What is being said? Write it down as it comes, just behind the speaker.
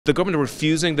The government are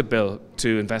refusing the bill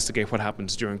to investigate what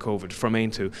happened during COVID from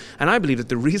Aontú, and I believe that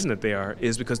the reason that they are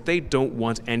is because they don't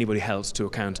want anybody else to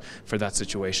account for that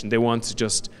situation. They want to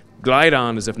just glide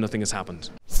on as if nothing has happened.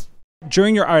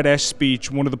 During your Ard Fheis speech,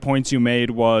 one of the points you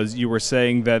made was you were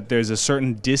saying that there's a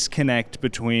certain disconnect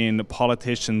between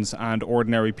politicians and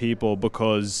ordinary people,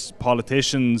 because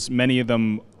politicians, many of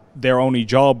them, their only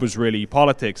job was really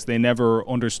politics. They never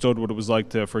understood what it was like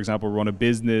to, for example, run a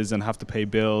business and have to pay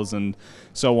bills and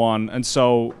so on. And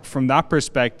so from that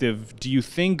perspective, do you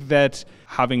think that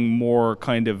having more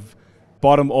kind of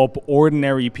bottom-up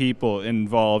ordinary people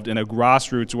involved in a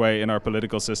grassroots way in our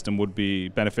political system would be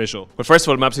beneficial? Well, first of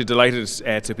all, I'm absolutely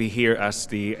delighted to be here at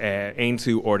the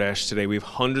Aontú Ard Fheis today. We have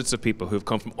hundreds of people who have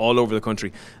come from all over the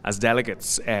country as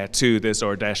delegates to this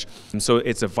Ard Fheis. And so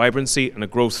it's a vibrancy and a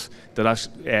growth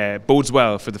that bodes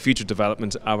well for the future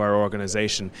development of our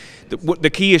organisation.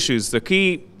 The key issues, the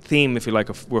key theme, if you like,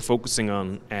 we're focusing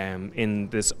on in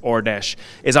this Ard Fheis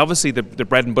is obviously the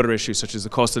bread and butter issues such as the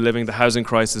cost of living, the housing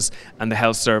crisis and the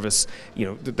health service, you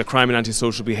know, the crime and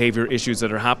antisocial behaviour issues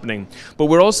that are happening. But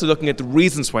we're also looking at the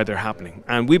reasons why they're happening,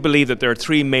 and we believe that there are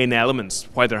three main elements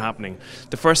why they're happening.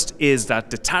 The first is that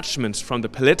detachment from the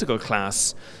political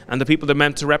class and the people they're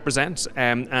meant to represent,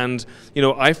 and you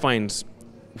know, I find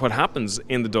what happens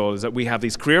in the Dáil is that we have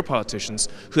these career politicians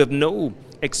who have no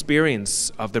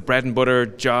experience of the bread and butter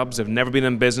jobs. They've never been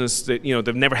in business. They've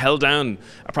never held down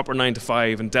a proper 9 to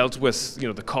 5 and dealt with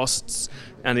the costs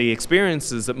and the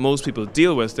experiences that most people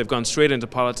deal with. They've gone straight into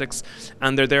politics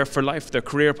and they're there for life. They're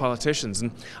career politicians,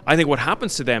 and I think what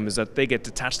happens to them is that they get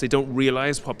detached. They don't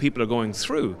realise what people are going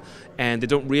through, and they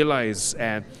don't realise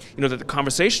that the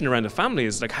conversation around the family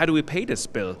is like, how do we pay this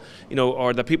bill?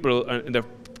 Or that people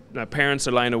their parents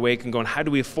are lying awake and going, how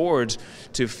do we afford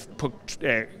to put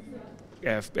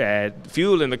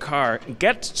fuel in the car and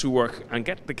get to work and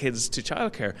get the kids to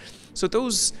childcare? So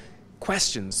those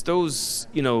questions, those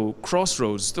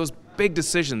crossroads, those big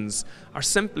decisions are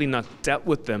simply not dealt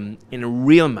with them in a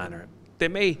real manner. They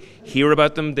may hear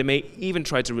about them, they may even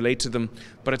try to relate to them,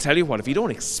 but I tell you what, if you don't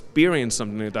experience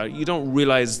something like that, you don't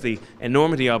realise the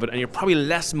enormity of it, and you're probably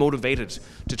less motivated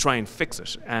to try and fix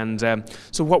it. And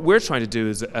so what we're trying to do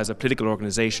as a political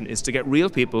organisation is to get real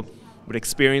people with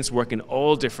experience work in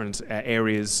all different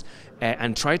areas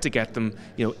and try to get them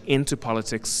into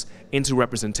politics, into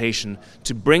representation,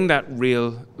 to bring that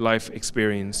real life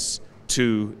experience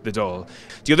to the Dáil.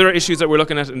 The other issues that we're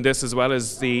looking at in this as well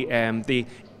is the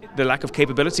lack of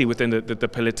capability within the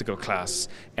political class.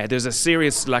 There's a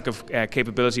serious lack of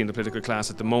capability in the political class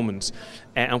at the moment.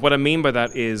 And what I mean by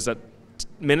that is that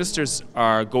ministers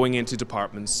are going into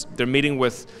departments, they're meeting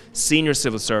with senior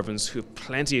civil servants who have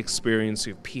plenty of experience,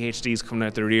 who have PhDs coming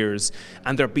out their ears,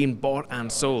 and they're being bought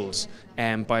and sold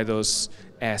by those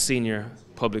senior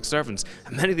public servants.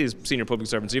 And many of these senior public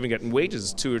servants are even getting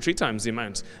wages 2 or 3 times the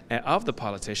amount of the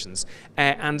politicians.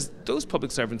 And those public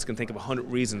servants can think of 100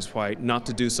 reasons why not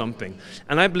to do something.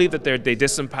 And I believe that they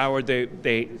disempower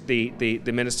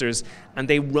the ministers, and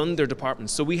they run their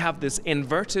departments. So we have this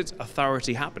inverted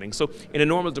authority happening. So in a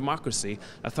normal democracy,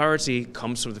 authority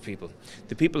comes from the people.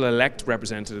 The people elect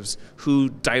representatives who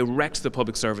direct the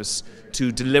public service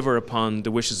to deliver upon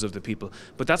the wishes of the people.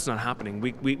 But that's not happening.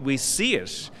 We see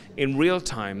it in real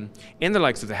time in the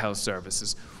likes of the health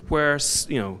services, where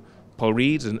Paul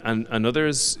Reid and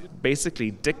others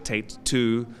basically dictate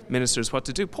to ministers what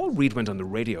to do. Paul Reid went on the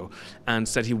radio and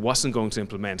said he wasn't going to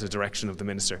implement a direction of the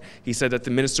minister. He said that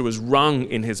the minister was wrong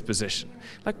in his position.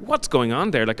 Like, what's going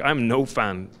on there? Like, I'm no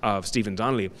fan of Stephen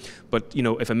Donnelly, but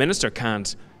if a minister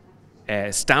can't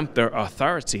stamp their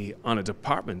authority on a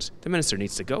department, the minister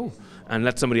needs to go and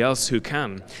let somebody else who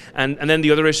can. And then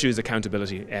the other issue is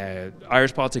accountability.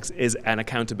 Irish politics is an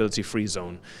accountability-free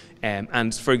zone.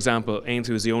 And for example,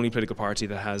 Aontú is the only political party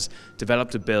that has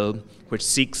developed a bill which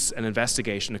seeks an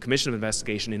investigation, a commission of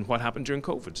investigation in what happened during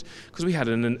COVID. Because we had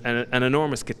an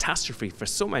enormous catastrophe for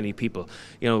so many people.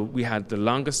 We had the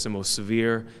longest and most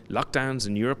severe lockdowns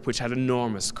in Europe, which had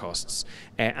enormous costs.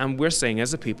 And we're saying,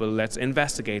 as a people, let's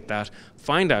investigate that,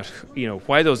 find out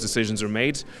why those decisions were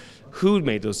made, who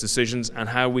made those decisions, and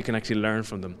how we can actually learn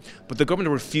from them. But the government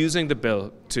are refusing the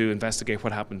bill to investigate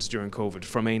what happened during COVID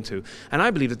from Aontú. And I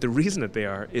believe that the reason that they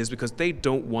are is because they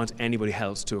don't want anybody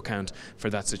else to account for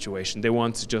that situation. They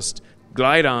want to just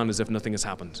glide on as if nothing has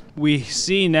happened. We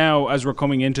see now, as we're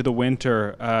coming into the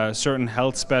winter, certain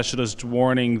health specialists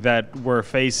warning that we're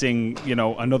facing,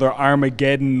 another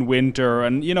Armageddon winter,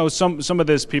 and some of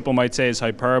this people might say is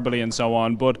hyperbole and so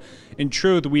on. But in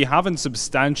truth, we haven't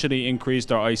substantially increased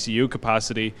our ICU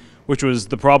capacity, which was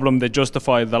the problem that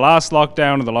justified the last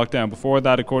lockdown and the lockdown before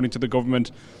that, according to the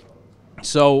government.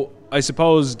 So I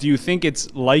suppose, do you think it's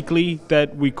likely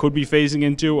that we could be phasing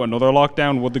into another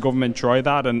lockdown? Would the government try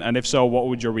that? And if so, what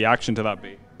would your reaction to that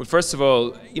be? Well, first of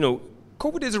all,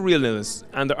 COVID is a real illness,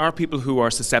 and there are people who are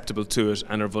susceptible to it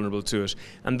and are vulnerable to it,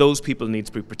 and those people need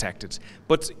to be protected.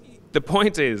 But the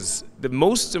point is, the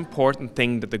most important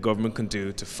thing that the government can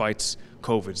do to fight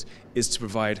COVID is to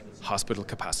provide hospital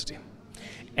capacity.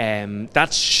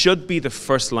 That should be the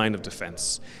first line of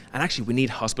defence. And actually, we need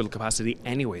hospital capacity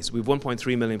anyways. We have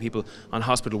 1.3 million people on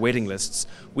hospital waiting lists.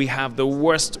 We have the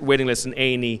worst waiting list in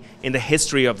A&E in the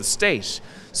history of the state.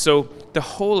 So the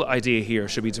whole idea here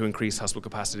should be to increase hospital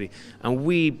capacity. And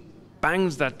we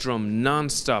banged that drum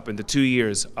non-stop in the 2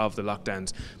 years of the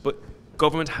lockdowns. But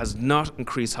government has not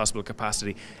increased hospital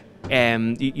capacity.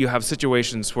 You have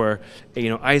situations where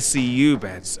ICU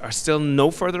beds are still no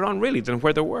further on really than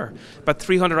where they were. About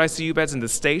 300 ICU beds in the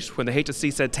state when the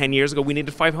HSC said 10 years ago we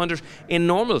needed 500 in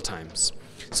normal times.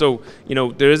 So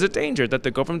there is a danger that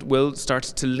the government will start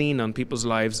to lean on people's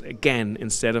lives again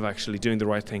instead of actually doing the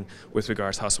right thing with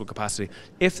regards to hospital capacity.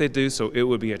 If they do so, it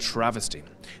will be a travesty,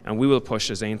 and we will push,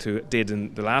 as Aontú did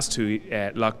in the last two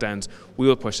lockdowns, we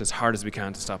will push as hard as we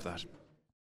can to stop that.